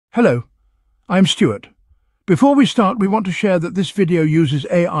Hello, I'm Stuart. Before we start, we want to share that this video uses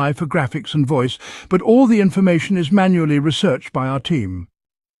AI for graphics and voice, but all the information is manually researched by our team.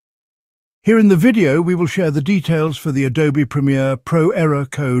 Here in the video, we will share the details for the Adobe Premiere Pro error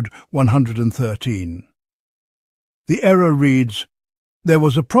code 113. The error reads, "There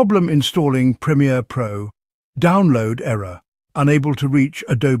was a problem installing Premiere Pro. Download error. Unable to reach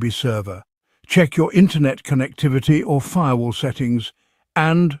Adobe server. Check your internet connectivity or firewall settings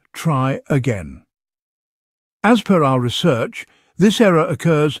and try again." As per our research, this error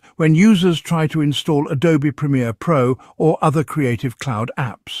occurs when users try to install Adobe Premiere Pro or other Creative Cloud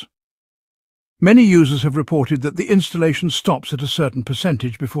apps. Many users have reported that the installation stops at a certain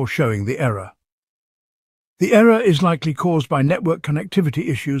percentage before showing the error. The error is likely caused by network connectivity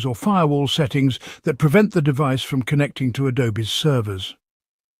issues or firewall settings that prevent the device from connecting to Adobe's servers.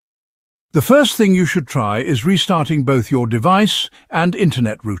 The first thing you should try is restarting both your device and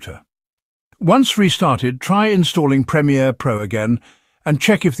internet router. Once restarted, try installing Premiere Pro again and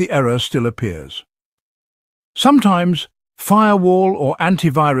check if the error still appears. Sometimes, firewall or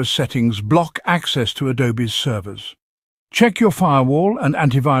antivirus settings block access to Adobe's servers. Check your firewall and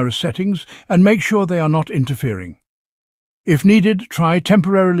antivirus settings and make sure they are not interfering. If needed, try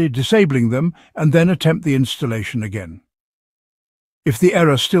temporarily disabling them and then attempt the installation again. If the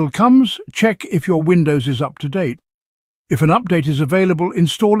error still comes, check if your Windows is up to date. If an update is available,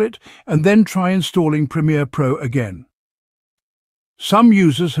 install it and then try installing Premiere Pro again. Some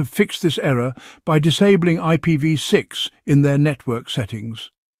users have fixed this error by disabling IPv6 in their network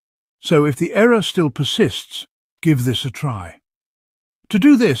settings. So if the error still persists, give this a try. To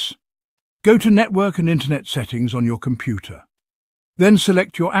do this, go to Network and Internet Settings on your computer. Then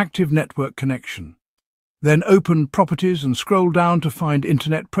select your active network connection. Then open Properties and scroll down to find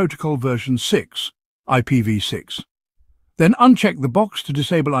Internet Protocol version 6, IPv6. Then uncheck the box to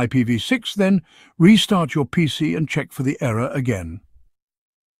disable IPv6, then restart your PC and check for the error again.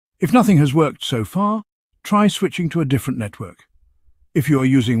 If nothing has worked so far, try switching to a different network. If you are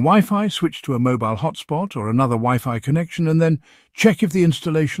using Wi-Fi, switch to a mobile hotspot or another Wi-Fi connection and then check if the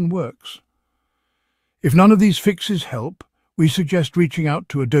installation works. If none of these fixes help, we suggest reaching out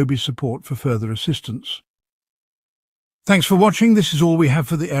to Adobe support for further assistance. Thanks for watching. This is all we have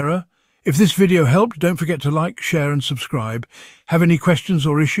for the error. If this video helped, don't forget to like, share and subscribe. Have any questions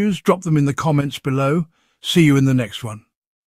or issues? Drop them in the comments below. See you in the next one.